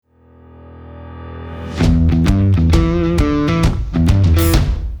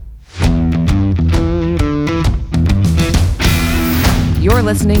You're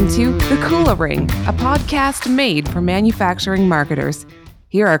listening to The Kula Ring, a podcast made for manufacturing marketers.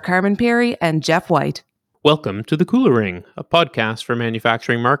 Here are Carmen Perry and Jeff White. Welcome to The Kula Ring, a podcast for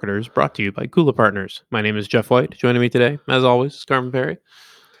manufacturing marketers brought to you by Kula Partners. My name is Jeff White. Joining me today, as always, is Carmen Perry.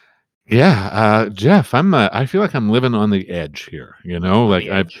 Yeah, Jeff, I feel like I'm living on the edge here.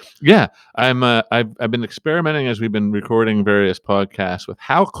 I've been experimenting as we've been recording various podcasts with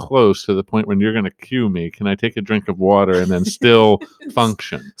how close to the point when you're going to cue me can I take a drink of water and then still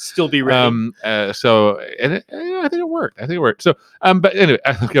function, still be ready. I think it worked. So, but anyway,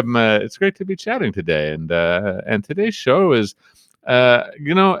 it's great to be chatting today, and today's show is,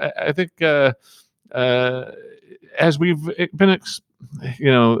 I think as we've been.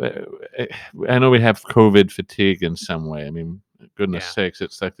 I know we have COVID fatigue in some way. I mean, goodness sakes,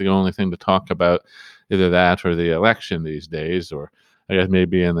 it's like the only thing to talk about, either that or the election these days, or I guess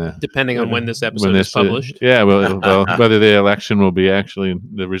maybe depending on when this episode is published. Whether the election will be actually,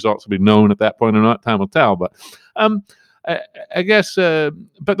 the results will be known at that point or not, time will tell. But I guess,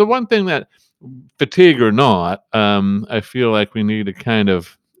 but the one thing that, fatigue or not, I feel like we need to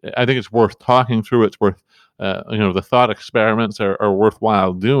I think it's worth talking through. It's worth the thought experiments are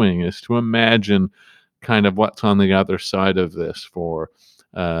worthwhile doing, is to imagine kind of what's on the other side of this for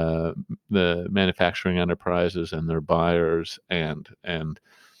the manufacturing enterprises and their buyers, and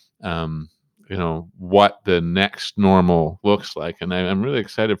what the next normal looks like. And I'm really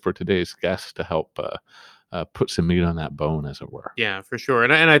excited for today's guest to help put some meat on that bone, as it were. Yeah, for sure.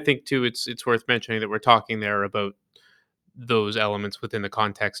 And I think too, it's worth mentioning that we're talking there about those elements within the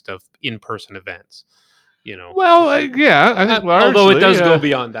context of in-person events. I think largely, although it does go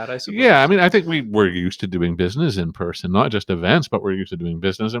beyond that, I suppose. Yeah, I mean, I think we're used to doing business in person, not just events, but we're used to doing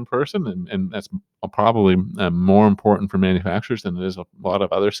business in person, and that's probably more important for manufacturers than it is a lot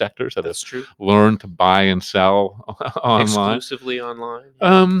of other sectors that That's true. Learned to buy and sell online, exclusively online.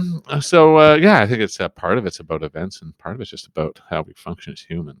 I think it's part of it's about events, and part of it's just about how we function as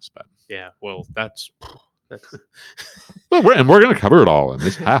humans. But that's. Well, we're going to cover it all in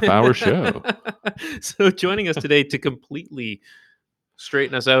this half-hour show. So joining us today to completely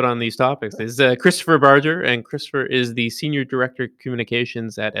straighten us out on these topics is Christopher Barger, and Christopher is the Senior Director of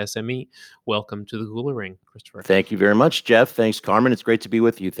Communications at SME. Welcome to the Kula Ring, Christopher. Thank you very much, Jeff. Thanks, Carmen. It's great to be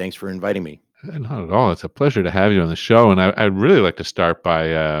with you. Thanks for inviting me. Not at all. It's a pleasure to have you on the show. And I'd really like to start by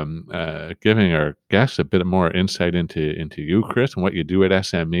giving our guests a bit more insight into you, Chris, and what you do at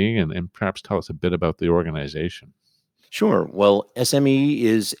SME, and perhaps tell us a bit about the organization. Sure. Well, SME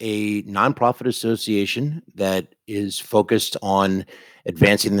is a nonprofit association that is focused on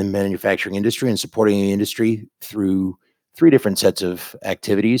advancing the manufacturing industry and supporting the industry through three different sets of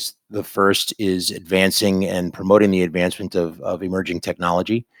activities. The first is advancing and promoting the advancement of emerging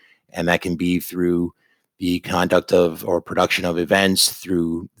technology. And that can be through the conduct of or production of events,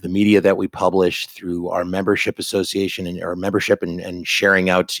 through the media that we publish, through our membership association and our membership and sharing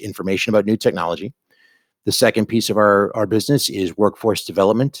out information about new technology. The second piece of our business is workforce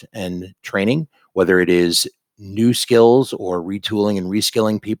development and training, whether it is new skills or retooling and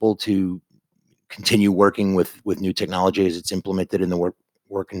reskilling people to continue working with new technology as it's implemented in the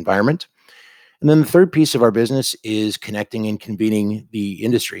work environment. And then the third piece of our business is connecting and convening the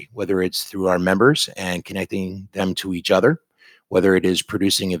industry, whether it's through our members and connecting them to each other, whether it is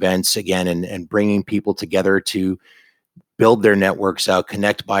producing events again and bringing people together to build their networks out,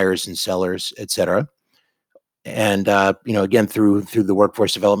 connect buyers and sellers, et cetera. And, again, through the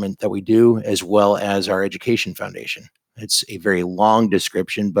workforce development that we do, as well as our education foundation. It's a very long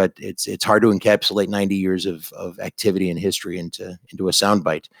description, but it's hard to encapsulate 90 years of activity and history into a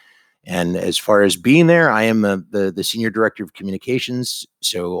soundbite. And as far as being there, I am the Senior Director of Communications.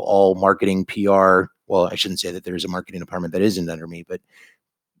 So all marketing, PR, well, I shouldn't say that there's a marketing department that isn't under me, but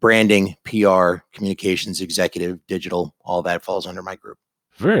branding, PR, communications, executive, digital, all that falls under my group.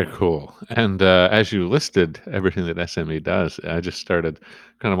 Very cool. And as you listed everything that SME does, I just started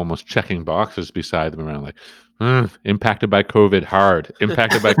kind of almost checking boxes beside them around, like, impacted by COVID hard,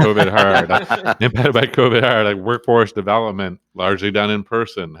 impacted by COVID hard, impacted by COVID hard, like workforce development, largely done in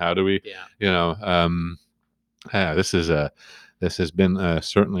person. How do we, this has been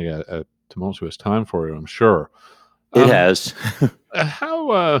certainly a tumultuous time for you, I'm sure. It has.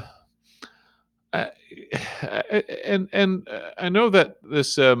 How, and I know that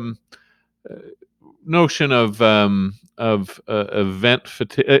this notion of event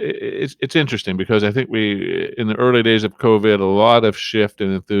fatigue, it's interesting because I think we, in the early days of COVID, a lot of shift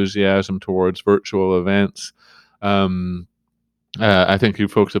and enthusiasm towards virtual events. I think you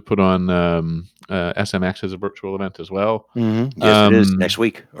folks have put on SMX as a virtual event as well. Yes, it is next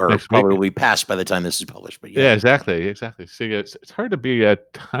week, or next probably week. will be passed by the time this is published. But Yeah, exactly. See, it's hard to be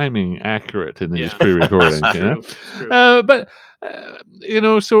timing accurate in these pre-recordings, It's you know. true. It's true. But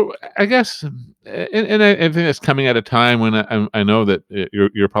so I guess, and I think it's coming at a time when I know that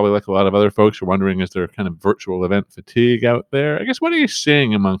you're probably like a lot of other folks. You're wondering, is there kind of virtual event fatigue out there? I guess, what are you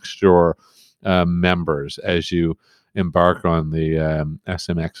seeing amongst your members as you embark on the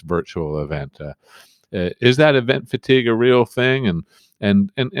SMX virtual event? Is that event fatigue a real thing?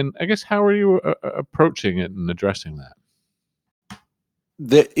 And I guess, how are you approaching it and addressing that?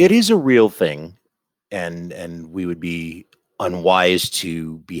 it is a real thing, and we would be unwise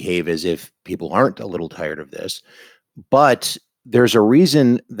to behave as if people aren't a little tired of this. But there's a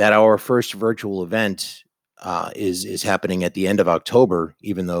reason that our first virtual event is happening at the end of October,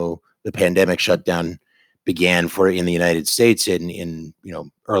 even though the pandemic shutdown began in the United States in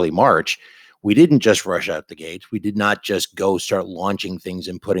early March. We didn't just rush out the gate. We did not just go start launching things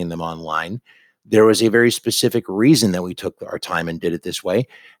and putting them online. There was a very specific reason that we took our time and did it this way. And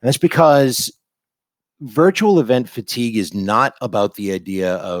that's because virtual event fatigue is not about the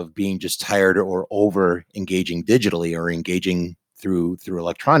idea of being just tired or over engaging digitally or engaging through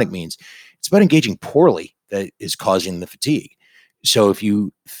electronic means. It's about engaging poorly that is causing the fatigue. So if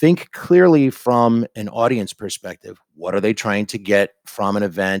you think clearly from an audience perspective, what are they trying to get from an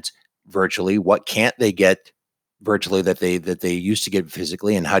event virtually? What can't they get virtually that they used to get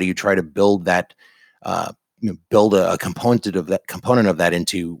physically? And how do you try to build that, build a component of that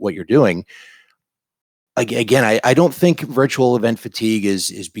into what you're doing? Again, I don't think virtual event fatigue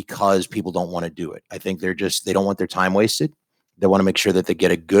is because people don't want to do it. I think they don't want their time wasted. They want to make sure that they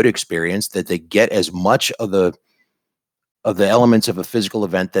get a good experience, that they get as much of the elements of a physical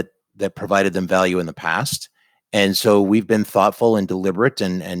event that provided them value in the past. And so we've been thoughtful and deliberate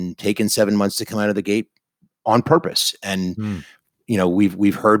and taken 7 months to come out of the gate on purpose. And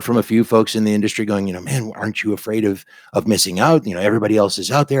we've heard from a few folks in the industry going, man, aren't you afraid of missing out? Everybody else is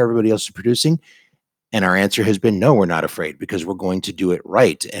out there, everybody else is producing. And our answer has been, no, we're not afraid, because we're going to do it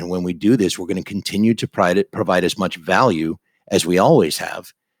right. And when we do this, we're going to continue to provide as much value as we always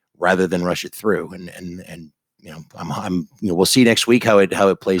have, rather than rush it through. And we'll see next week how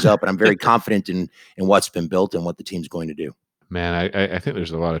it plays out. But I'm very confident in what's been built and what the team's going to do. Man, I think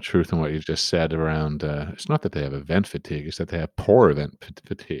there's a lot of truth in what you just said around. It's not that they have event fatigue; it's that they have poor event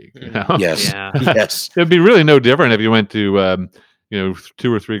fatigue. Yes, Yeah. Yes. It'd be really no different if you went to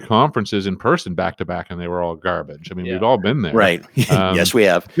 2 or 3 conferences in person back to back, and they were all garbage. I mean, we've all been there, Right? Yes, we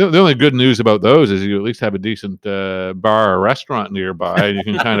have. The only good news about those is you at least have a decent bar or restaurant nearby, and you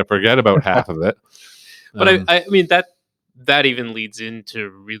can kind of forget about half of it. But I mean, that even leads into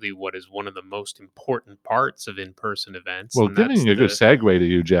really what is one of the most important parts of in-person events. Well, and giving a good segue to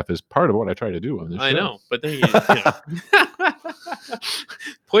you, Jeff, is part of what I try to do on this show. I know, but then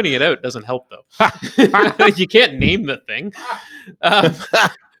pointing it out doesn't help, though. You can't name the thing.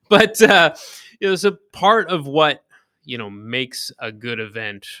 But so part of what makes a good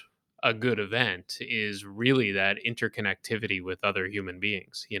event is really that interconnectivity with other human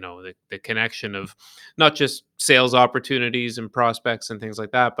beings. The connection of not just sales opportunities and prospects and things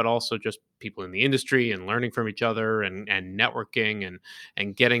like that, but also just people in the industry and learning from each other and networking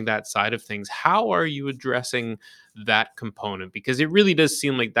and getting that side of things. How are you addressing that component? Because it really does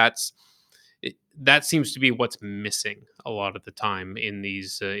seem like that seems to be what's missing a lot of the time in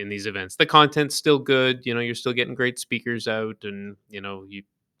these events. The content's still good. You're still getting great speakers out, and you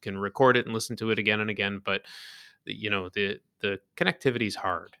can record it and listen to it again and again. But the connectivity is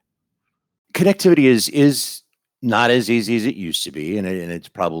hard. Connectivity is not as easy as it used to be, and it's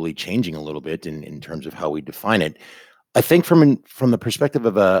probably changing a little bit in terms of how we define it. I think from the perspective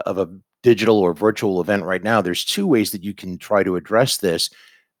of a digital or virtual event right now, there's 2 ways that you can try to address this.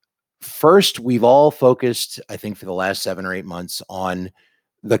 First, we've all focused, I think, for the last 7 or 8 months on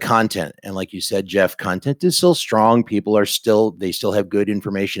the content. And like you said, Jeff, content is still strong. People they still have good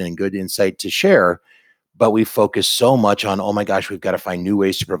information and good insight to share, but we focus so much on, oh my gosh, we've got to find new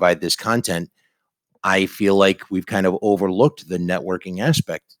ways to provide this content. I feel like we've kind of overlooked the networking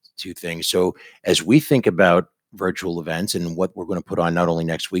aspect to things. So as we think about virtual events and what we're going to put on not only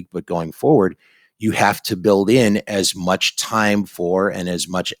next week, but going forward, you have to build in as much time for and as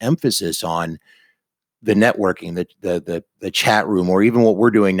much emphasis on the networking, the chat room, or even what we're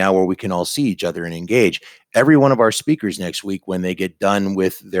doing now where we can all see each other and engage. Every one of our speakers next week, when they get done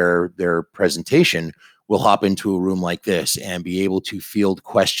with their presentation, will hop into a room like this and be able to field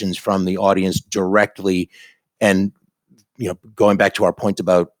questions from the audience directly. And going back to our point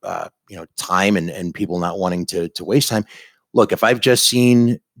about time and people not wanting to waste time, look, if I've just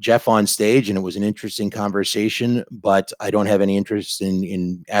seen Jeff on stage and it was an interesting conversation, but I don't have any interest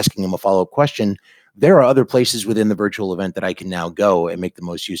in asking him a follow-up question, there are other places within the virtual event that I can now go and make the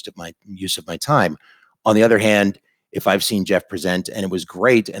most use of my time. On the other hand, if I've seen Jeff present and it was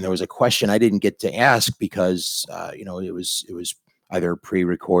great and there was a question I didn't get to ask because it was either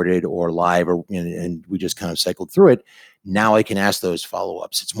pre-recorded or live, and we just kind of cycled through it, now I can ask those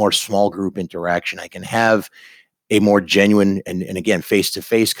follow-ups. It's more small group interaction. I can have a more genuine and again,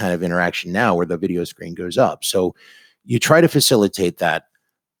 face-to-face kind of interaction now where the video screen goes up. So you try to facilitate that.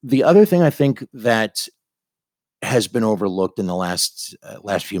 The other thing I think that has been overlooked in the last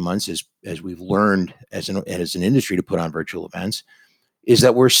few months as we've learned as an industry to put on virtual events is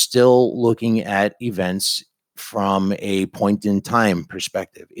that we're still looking at events from a point in time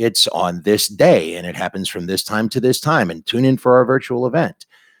perspective. It's on this day and it happens from this time to this time, and tune in for our virtual event.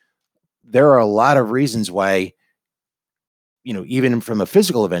 There are a lot of reasons why, even from a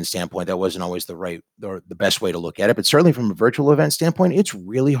physical event standpoint, that wasn't always the best way to look at it. But certainly from a virtual event standpoint, it's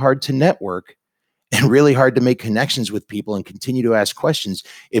really hard to network and really hard to make connections with people and continue to ask questions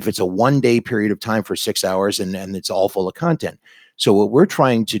if it's a 1-day period of time for 6 hours and it's all full of content. So what we're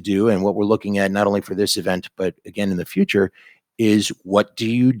trying to do and what we're looking at, not only for this event, but again in the future, is what do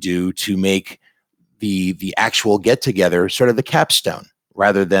you do to make the actual get together sort of the capstone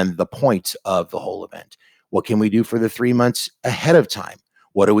rather than the point of the whole event? What can we do for the 3 months ahead of time?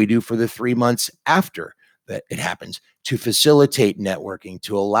 What do we do for the 3 months after that it happens to facilitate networking,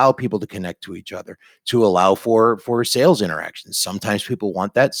 to allow people to connect to each other, to allow for sales interactions? Sometimes people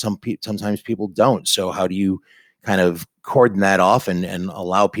want that. Sometimes people don't. So how do you kind of cordon that off and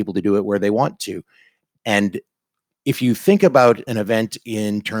allow people to do it where they want to? And if you think about an event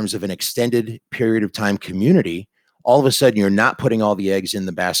in terms of an extended period of time community, all of a sudden you're not putting all the eggs in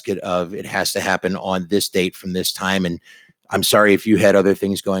the basket of it has to happen on this date from this time. And I'm sorry if you had other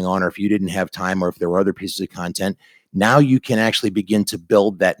things going on or if you didn't have time or if there were other pieces of content. Now you can actually begin to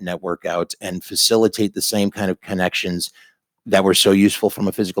build that network out and facilitate the same kind of connections that were so useful from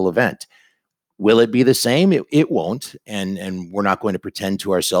a physical event. Will it be the same? It won't. And we're not going to pretend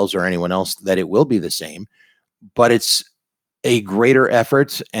to ourselves or anyone else that it will be the same, but it's a greater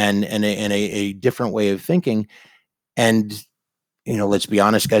effort and a different way of thinking. And, let's be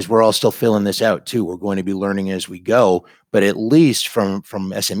honest, guys, we're all still filling this out too. We're going to be learning as we go, but at least from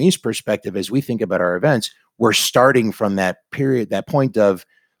SME's perspective, as we think about our events, we're starting from that point of,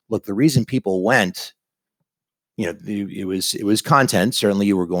 look, the reason people went, it was content. Certainly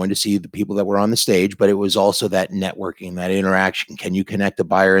you were going to see the people that were on the stage, but it was also that networking, that interaction. Can you connect a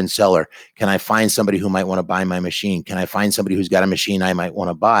buyer and seller? Can I find somebody who might want to buy my machine? Can I find somebody who's got a machine I might want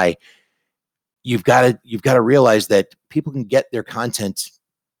to buy? You've got to realize that people can get their content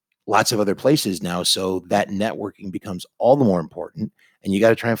lots of other places now. So that networking becomes all the more important, and you got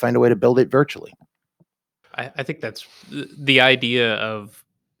to try and find a way to build it virtually. I think that's the idea of,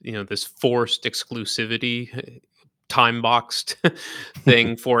 this forced exclusivity, time boxed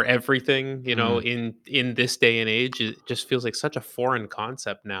thing for everything, in this day and age. It just feels like such a foreign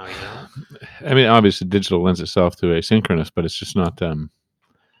concept now, I mean, obviously digital lends itself to asynchronous, but it's just not,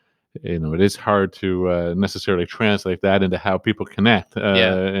 it is hard to necessarily translate that into how people connect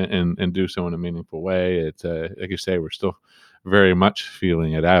and do so in a meaningful way. It's like you say, we're still very much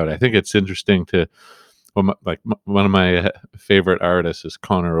feeling it out. I think it's interesting to, one of my favorite artists is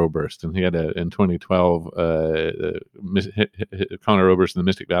Conor Oberst, and he had in 2012, Conor Oberst and the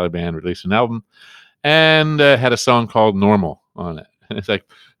Mystic Valley Band released an album and had a song called Normal on it. And it's like,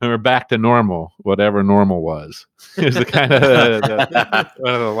 we're back to normal, whatever normal was. Is the kind of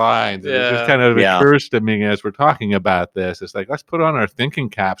one of the lines. Yeah. It just kind of occurs to me as we're talking about this. It's like, let's put on our thinking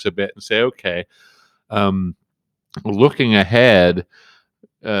caps a bit and say, okay, looking ahead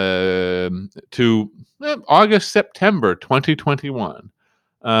to August, September 2021.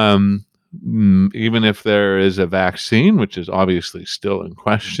 Even if there is a vaccine, which is obviously still in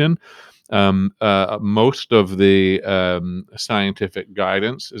question, most of the scientific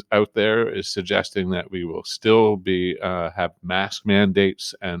guidance out there is suggesting that we will still be have mask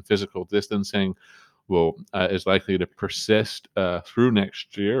mandates, and physical distancing is likely to persist through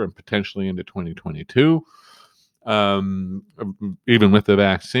next year and potentially into 2022. Even with the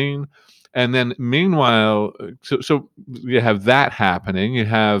vaccine. And then meanwhile, so you have that happening. You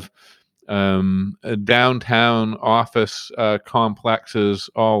have downtown office complexes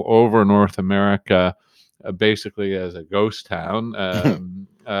all over North America, basically as a ghost town.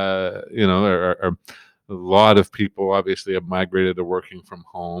 A lot of people obviously have migrated to working from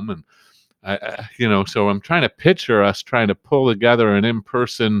home, and So I'm trying to picture us trying to pull together an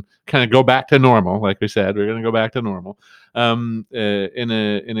in-person, kind of go back to normal. Like we said, we're going to go back to normal in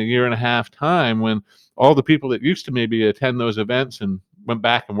a year and a half time, when all the people that used to maybe attend those events and went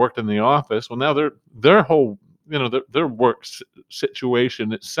back and worked in the office, well, now their whole, their work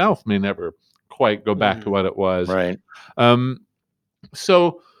situation itself may never quite go back to what it was. Right.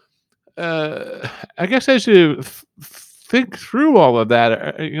 So I guess as you think through all of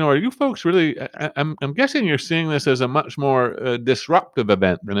that, are you folks really? I'm guessing you're seeing this as a much more disruptive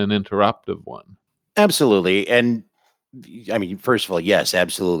event than an interruptive one. Absolutely. And I mean, first of all, yes,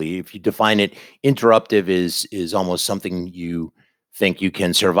 absolutely. If you define it, interruptive is almost something you think you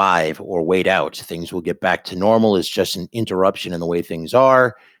can survive or wait out. Things will get back to normal. It's just an interruption in the way things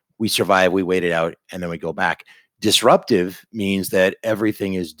are. We survive, we wait it out, and then we go back. Disruptive means that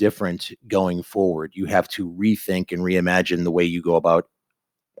everything is different going forward. You have to rethink and reimagine the way you go about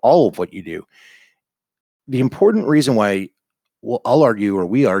all of what you do. The important reason why, well, I'll argue, or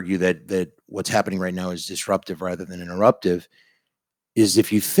we argue, that what's happening right now is disruptive rather than interruptive, is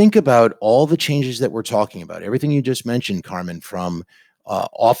if you think about all the changes that we're talking about, everything you just mentioned, Carmen, from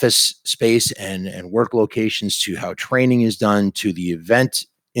office space and work locations to how training is done to the event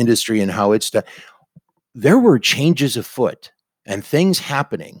industry and how it's done, there were changes afoot and things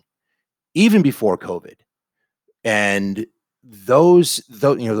happening even before COVID. And those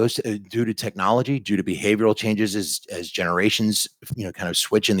due to technology, due to behavioral changes as generations, kind of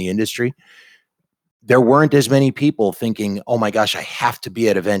switch in the industry, there weren't as many people thinking, oh my gosh, I have to be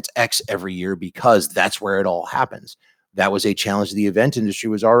at event X every year because that's where it all happens. That was a challenge the event industry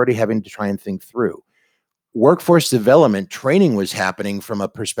was already having to try and think through. Workforce development training was happening from a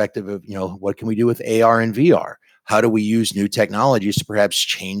perspective of, what can we do with AR and VR? How do we use new technologies to perhaps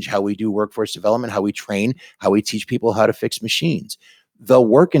change how we do workforce development, how we train, how we teach people how to fix machines? The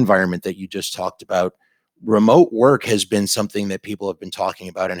work environment that you just talked about, remote work has been something that people have been talking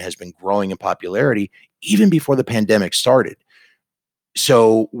about and has been growing in popularity even before the pandemic started.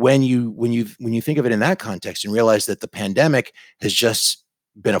 So when you think of it in that context and realize that the pandemic has just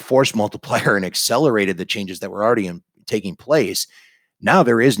been a force multiplier and accelerated the changes that were already taking place, now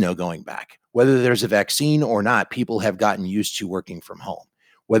there is no going back. Whether there's a vaccine or not, people have gotten used to working from home.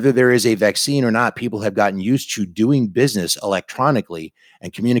 Whether there is a vaccine or not, people have gotten used to doing business electronically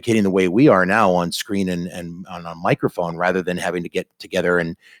and communicating the way we are now on screen and on a microphone rather than having to get together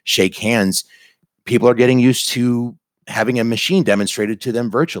and shake hands. People are getting used to having a machine demonstrated to them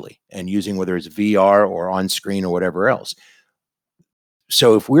virtually and using whether it's VR or on screen or whatever else.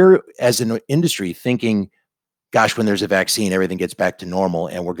 So if we're, as an industry, thinking, gosh, when there's a vaccine, everything gets back to normal,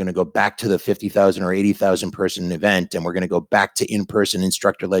 and we're going to go back to the 50,000 or 80,000 person event, and we're going to go back to in-person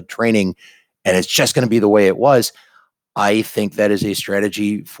instructor-led training, and it's just going to be the way it was, I think that is a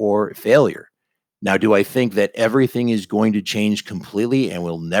strategy for failure. Now, do I think that everything is going to change completely and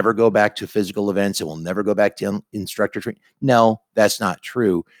we'll never go back to physical events and we'll never go back to instructor training? No, that's not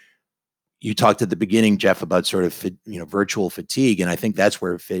true. You talked at the beginning, Jeff, about sort of virtual fatigue, and I think that's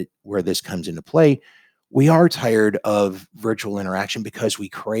where this comes into play. We are tired of virtual interaction because we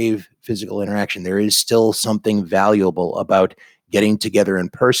crave physical interaction. There is still something valuable about getting together in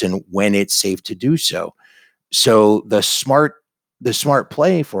person when it's safe to do so. So the smart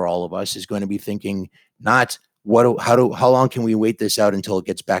play for all of us is going to be thinking not how long can we wait this out until it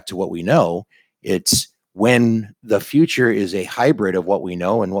gets back to what we know. It's when the future is a hybrid of what we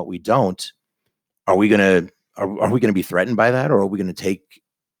know and what we don't. Are we going to be threatened by that, or are we going to take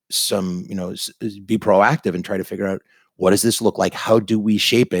some, be proactive and try to figure out what does this look like? How do we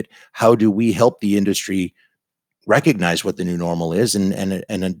shape it? How do we help the industry recognize what the new normal is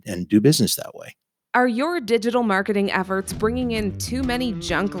and do business that way? Are your digital marketing efforts bringing in too many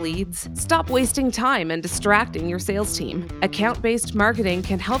junk leads? Stop wasting time and distracting your sales team. Account-based marketing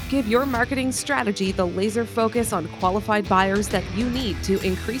can help give your marketing strategy the laser focus on qualified buyers that you need to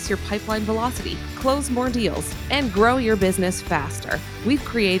increase your pipeline velocity, close more deals, and grow your business faster. We've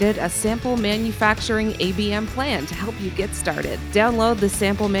created a sample manufacturing ABM plan to help you get started. Download the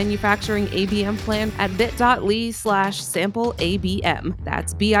sample manufacturing ABM plan at bit.ly/sampleabm.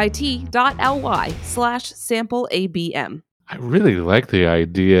 That's bit.ly/sampleabm. I really like the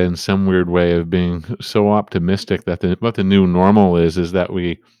idea in some weird way of being so optimistic that what the new normal is that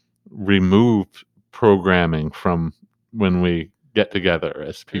we remove programming from when we get together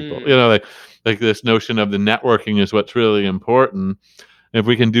as people. Like this notion of the networking is what's really important. If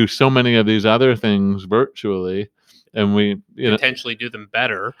we can do so many of these other things virtually, and we potentially do them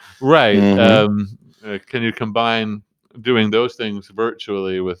better, right? Mm-hmm. Can you combine doing those things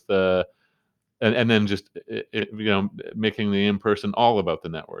virtually with and then just making the in-person all about the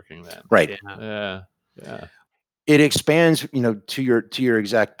networking. Then, Right. Yeah. It expands, to your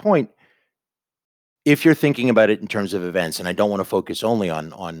exact point. If you're thinking about it in terms of events, and I don't want to focus only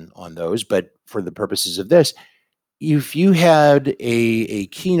on those, but for the purposes of this, if you had a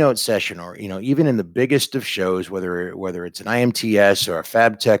keynote session, or even in the biggest of shows, whether it's an IMTS or a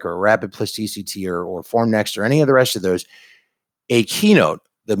FabTech or a Rapid Plus TCT or Formnext or any of the rest of those, a keynote,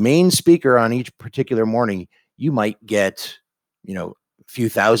 the main speaker on each particular morning, you might get a few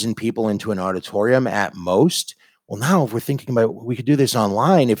thousand people into an auditorium at most. Well, now if we're thinking about, we could do this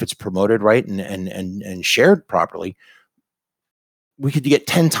online if it's promoted right and shared properly, we could get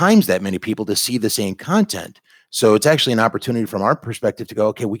 10 times that many people to see the same content. So it's actually an opportunity from our perspective to go,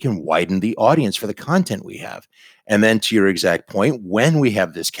 okay, we can widen the audience for the content we have. And then to your exact point, when we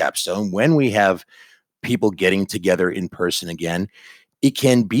have this capstone, when we have people getting together in person again, it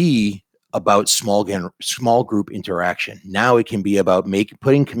can be about small group interaction. Now it can be about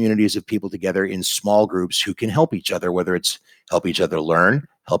putting communities of people together in small groups who can help each other, whether it's help each other learn,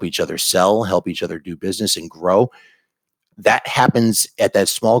 help each other sell, help each other do business and grow. That happens at that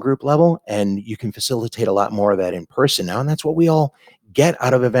small group level, and you can facilitate a lot more of that in person now. And that's what we all get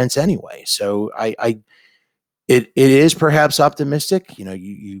out of events anyway. So it is perhaps optimistic.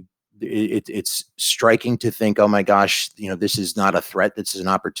 It's striking to think, oh my gosh, this is not a threat, this is an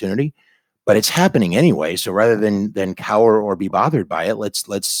opportunity, but it's happening anyway. So rather than cower or be bothered by it,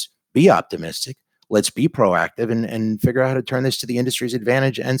 let's be optimistic. Let's be proactive and figure out how to turn this to the industry's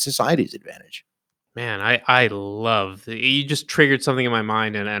advantage and society's advantage. Man, I love you just triggered something in my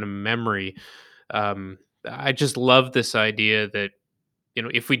mind and a memory. I just love this idea that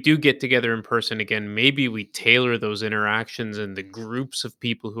if we do get together in person again, maybe we tailor those interactions and the groups of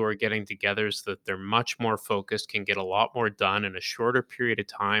people who are getting together so that they're much more focused, can get a lot more done in a shorter period of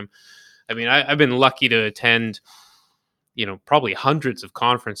time. I mean, I've been lucky to attend, probably hundreds of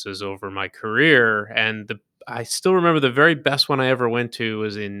conferences over my career, and I still remember the very best one I ever went to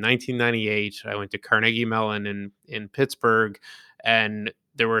was in 1998. I went to Carnegie Mellon in Pittsburgh, and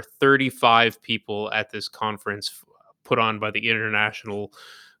there were 35 people at this conference put on by the International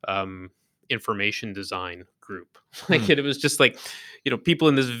Information Design Group. It was just like, people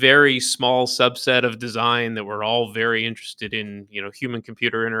in this very small subset of design that were all very interested in, human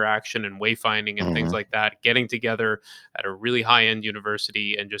computer interaction and wayfinding and things like that, getting together at a really high end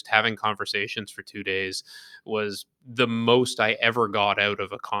university and just having conversations for 2 days was the most I ever got out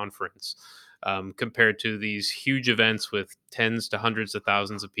of a conference. Compared to these huge events with tens to hundreds of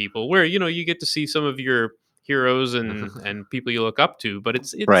thousands of people where, you get to see some of your heroes and people you look up to, but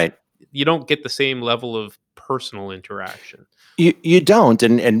it's Right. You don't get the same level of personal interaction. You don't,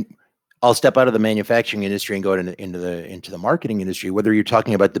 and I'll step out of the manufacturing industry and go into the marketing industry. Whether you're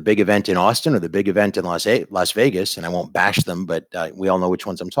talking about the big event in Austin or the big event in Las Vegas, and I won't bash them, but we all know which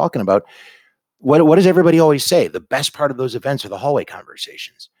ones I'm talking about. What does everybody always say? The best part of those events are the hallway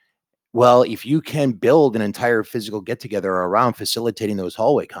conversations. Well, if you can build an entire physical get together around facilitating those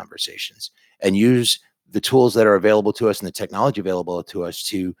hallway conversations and use the tools that are available to us and the technology available to us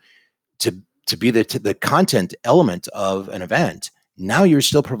to be the content element of an event, now you're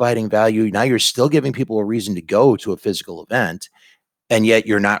still providing value. Now you're still giving people a reason to go to a physical event, and yet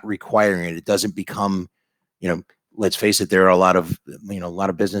you're not requiring it. It doesn't become, let's face it, there are a lot of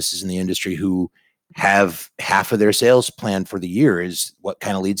businesses in the industry who have half of their sales plan for the year is what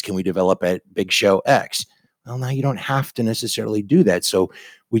kind of leads can we develop at big show X. Well, now you don't have to necessarily do that. So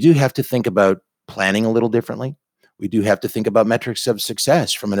we do have to think about planning a little differently. We do have to think about metrics of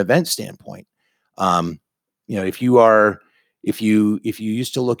success from an event standpoint. If you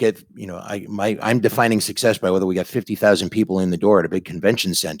used to look at, I'm defining success by whether we got 50,000 people in the door at a big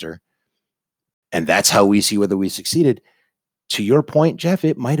convention center, and that's how we see whether we succeeded. To your point, Jeff,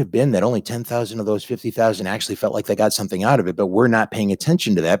 it might have been that only 10,000 of those 50,000 actually felt like they got something out of it, but we're not paying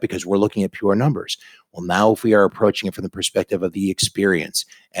attention to that because we're looking at pure numbers. Well, now if we are approaching it from the perspective of the experience,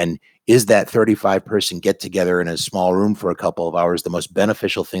 and is that 35 person get together in a small room for a couple of hours the most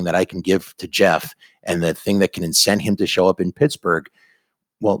beneficial thing that I can give to Jeff and the thing that can incent him to show up in Pittsburgh?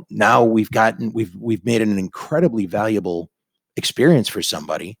 Well, now we've made it an incredibly valuable experience for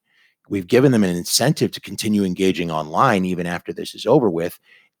somebody. We've given them an incentive to continue engaging online even after this is over with,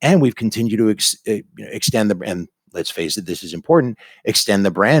 and we've continued to extend the brand. Let's face it, this is important. Extend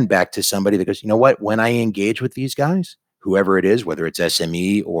the brand back to somebody that goes, you know what? When I engage with these guys, whoever it is, whether it's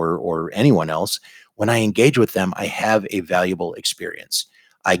SME or anyone else, when I engage with them, I have a valuable experience.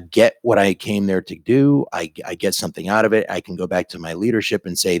 I get what I came there to do. I get something out of it. I can go back to my leadership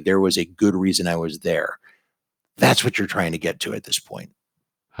and say there was a good reason I was there. That's what you're trying to get to at this point.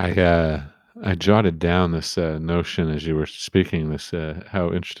 I I jotted down this notion as you were speaking. This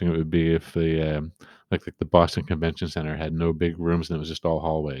how interesting it would be if like the Boston Convention Center had no big rooms and it was just all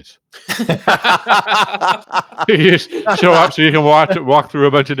hallways. You just show up so you can walk through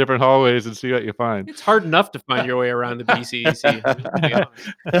a bunch of different hallways and see what you find. It's hard enough to find your way around the BCEC. To be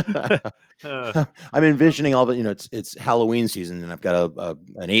honest. I'm envisioning all the, it's Halloween season, and I've got an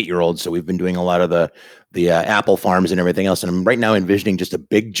 8-year-old, so we've been doing a lot of the apple farms and everything else, and I'm right now envisioning just a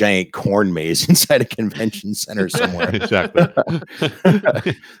big giant corn maze inside a convention center somewhere. Exactly.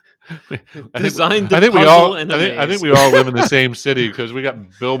 Designed I think we all live in the same city because we got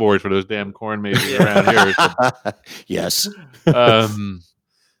billboards for those damn corn mazes around here. So. Yes.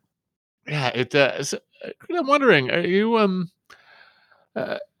 Yeah. So, I'm wondering,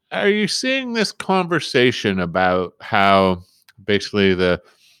 are you seeing this conversation about how basically a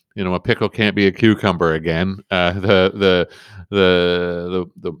pickle can't be a cucumber again? The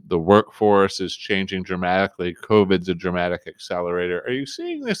workforce is changing dramatically. COVID's a dramatic accelerator. Are you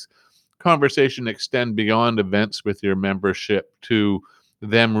seeing this conversation extend beyond events with your membership to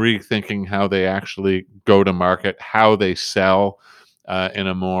them rethinking how they actually go to market, how they sell? In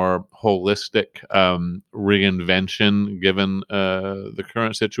a more holistic reinvention, given the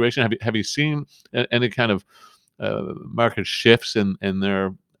current situation, have you seen any kind of market shifts in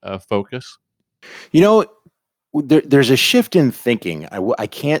their focus? There's a shift in thinking. I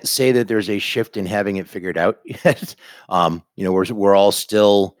can't say that there's a shift in having it figured out yet. We're all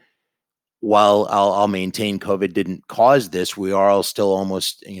still. While I'll maintain COVID didn't cause this, we are all still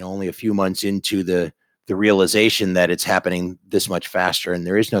almost only a few months into the realization that it's happening this much faster and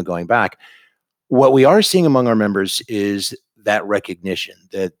there is no going back. What we are seeing among our members is that recognition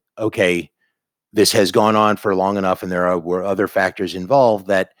that, okay, this has gone on for long enough and there were other factors involved,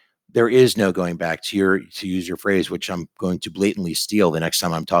 that there is no going back. To use your phrase, which I'm going to blatantly steal the next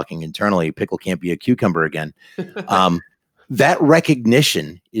time I'm talking internally, pickle can't be a cucumber again. That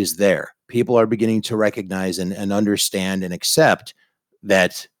recognition is there. People are beginning to recognize and understand and accept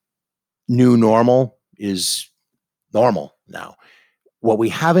that new normal is normal now. What we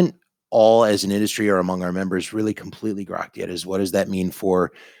haven't all as an industry or among our members really completely grokked yet is, what does that mean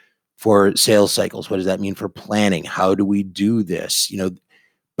for sales cycles? What does that mean for planning? How do we do this?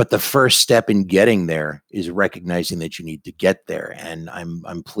 But the first step in getting there is recognizing that you need to get there. And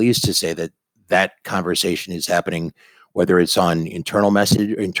I'm pleased to say that conversation is happening, whether it's on internal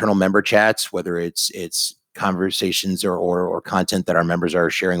member chats, whether it's conversations or content that our members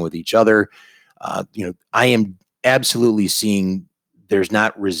are sharing with each other. I am absolutely seeing there's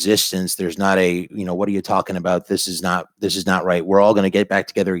not resistance. There's not what are you talking about? This is not right. We're all going to get back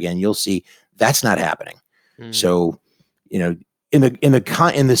together again. You'll see. That's not happening. So, in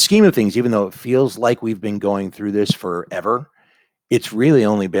the scheme of things, even though it feels like we've been going through this forever, it's really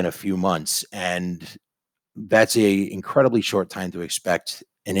only been a few months, and that's a incredibly short time to expect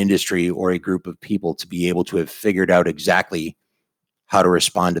an industry or a group of people to be able to have figured out exactly how to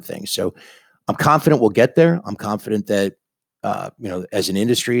respond to things. So I'm confident we'll get there. I'm confident that, as an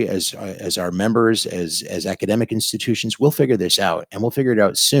industry, as our members, as academic institutions, we'll figure this out, and we'll figure it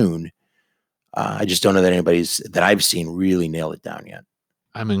out soon. I just don't know that that I've seen really nail it down yet.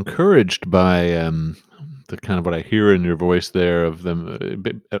 I'm encouraged by the kind of what I hear in your voice there of them,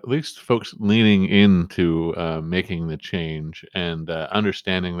 at least folks leaning into making the change and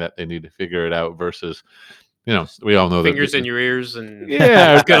understanding that they need to figure it out versus, we all know fingers that in your ears and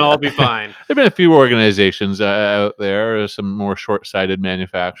yeah, it's gonna all be fine. There've been a few organizations out there, some more short-sighted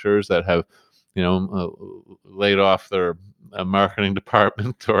manufacturers that have, laid off their marketing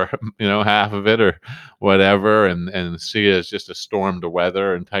department or half of it or whatever, and see it as just a storm to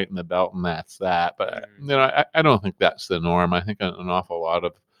weather and tighten the belt, and that's that. But I don't think that's the norm. I think an awful lot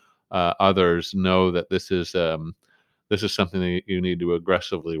of others know that this is something that you need to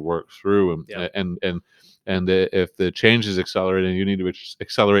aggressively work through, and if the change is accelerating, you need to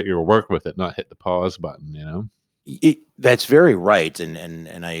accelerate your work with it, not hit the pause button. That's very right,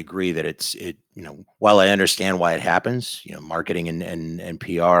 and I agree that while I understand why it happens, marketing and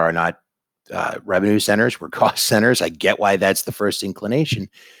PR are not revenue centers, we're cost centers. I get why that's the first inclination,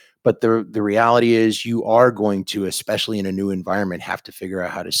 but the reality is you are going to, especially in a new environment, have to figure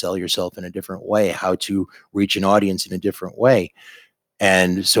out how to sell yourself in a different way, how to reach an audience in a different way.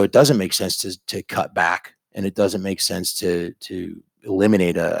 And so it doesn't make sense to cut back, and it doesn't make sense to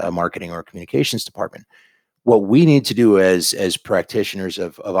eliminate a marketing or communications department. What we need to do as practitioners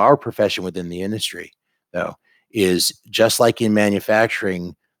of our profession within the industry, though, is just like in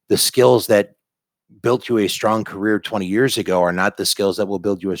manufacturing, the skills that built you a strong career 20 years ago are not the skills that will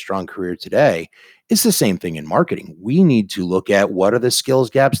build you a strong career today. It's the same thing in marketing. We need to look at what are the skills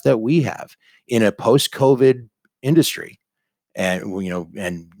gaps that we have in a post-COVID industry. And,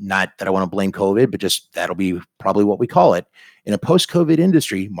 and not that I want to blame COVID, but just that'll be probably what we call it. In a post-COVID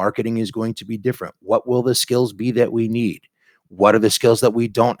industry, marketing is going to be different. What will the skills be that we need? What are the skills that we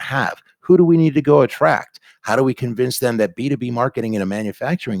don't have? Who do we need to go attract? How do we convince them that B2B marketing in a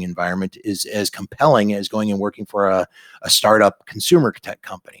manufacturing environment is as compelling as going and working for a startup consumer tech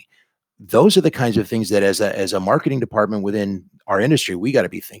company? Those are the kinds of things that as a marketing department within our industry, we got to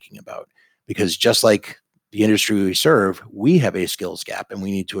be thinking about, because just like the industry we serve, we have a skills gap and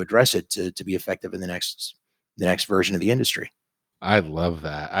we need to address it to be effective in the next version of the industry. I love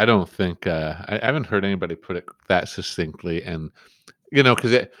that. I don't think I haven't heard anybody put it that succinctly, and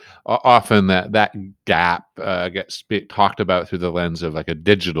because often that gap gets talked about through the lens of like a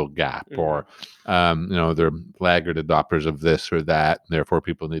digital gap, or they're laggard adopters of this or that, and therefore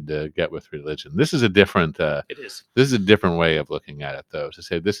people need to get with religion. This is a different. It is. This is a different way of looking at it, though. To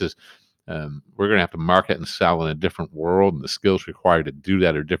say this is. We're going to have to market and sell in a different world, and the skills required to do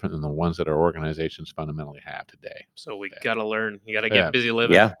that are different than the ones that our organizations fundamentally have today. So we got to learn. You got to get busy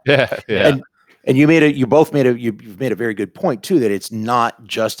living. Yeah. And you've made a very good point too, that it's not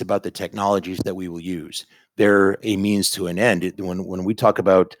just about the technologies that we will use. They're a means to an end. When we talk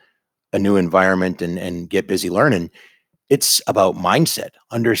about a new environment and get busy learning, it's about mindset,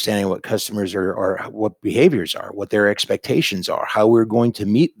 understanding what customers are, or what behaviors are, what their expectations are, how we're going to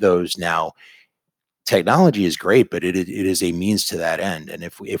meet those now. Technology is great, but it is a means to that end. And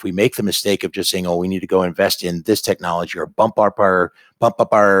if we make the mistake of just saying, "Oh, we need to go invest in this technology or bump up our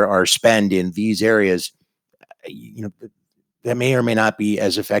spend in these areas," that may or may not be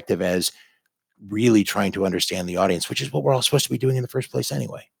as effective as really trying to understand the audience, which is what we're all supposed to be doing in the first place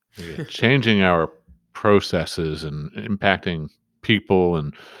anyway. Changing our processes and impacting people,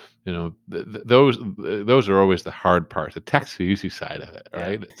 and those are always the hard part. The tech's the easy side of it,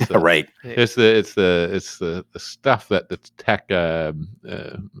 right? It's right. It's the stuff that the tech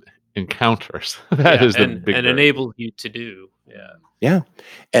encounters that is the big and enables you to do. Yeah.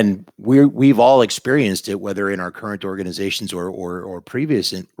 And we've all experienced it, whether in our current organizations or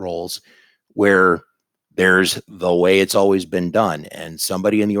previous roles, where there's the way it's always been done. And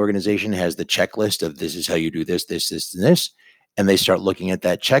somebody in the organization has the checklist of this is how you do this, this, this, and this. And they start looking at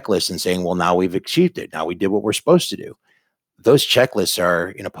that checklist and saying, well, now we've achieved it. Now we did what we're supposed to do. Those checklists are,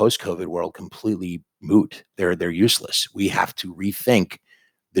 in a post-COVID world, completely moot. They're useless. We have to rethink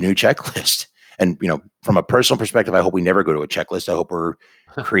the new checklist. And, from a personal perspective, I hope we never go to a checklist. I hope we're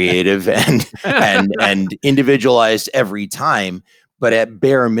creative and individualized every time. But at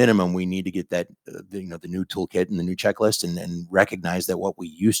bare minimum, we need to get that, the new toolkit and the new checklist, and recognize that what we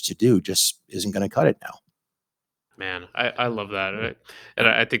used to do just isn't going to cut it now. Man, I love that. Right? And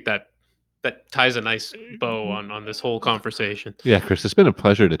I think that ties a nice bow on this whole conversation. Yeah, Chris, it's been a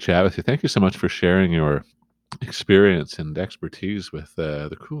pleasure to chat with you. Thank you so much for sharing your experience and expertise with the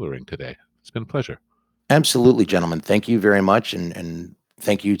Kula Ring today. It's been a pleasure. Absolutely, gentlemen. Thank you very much. And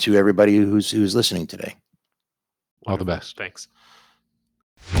thank you to everybody who's listening today. All the best. Thanks.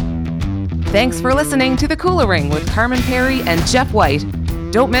 Thanks for listening to The Kula Ring with Carmen Perry and Jeff White.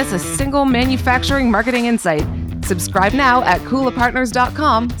 Don't miss a single manufacturing marketing insight. Subscribe now at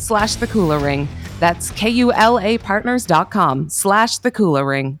kulapartners.com/The Kula Ring. That's KULApartners.com/The Kula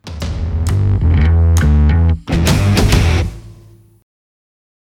Ring.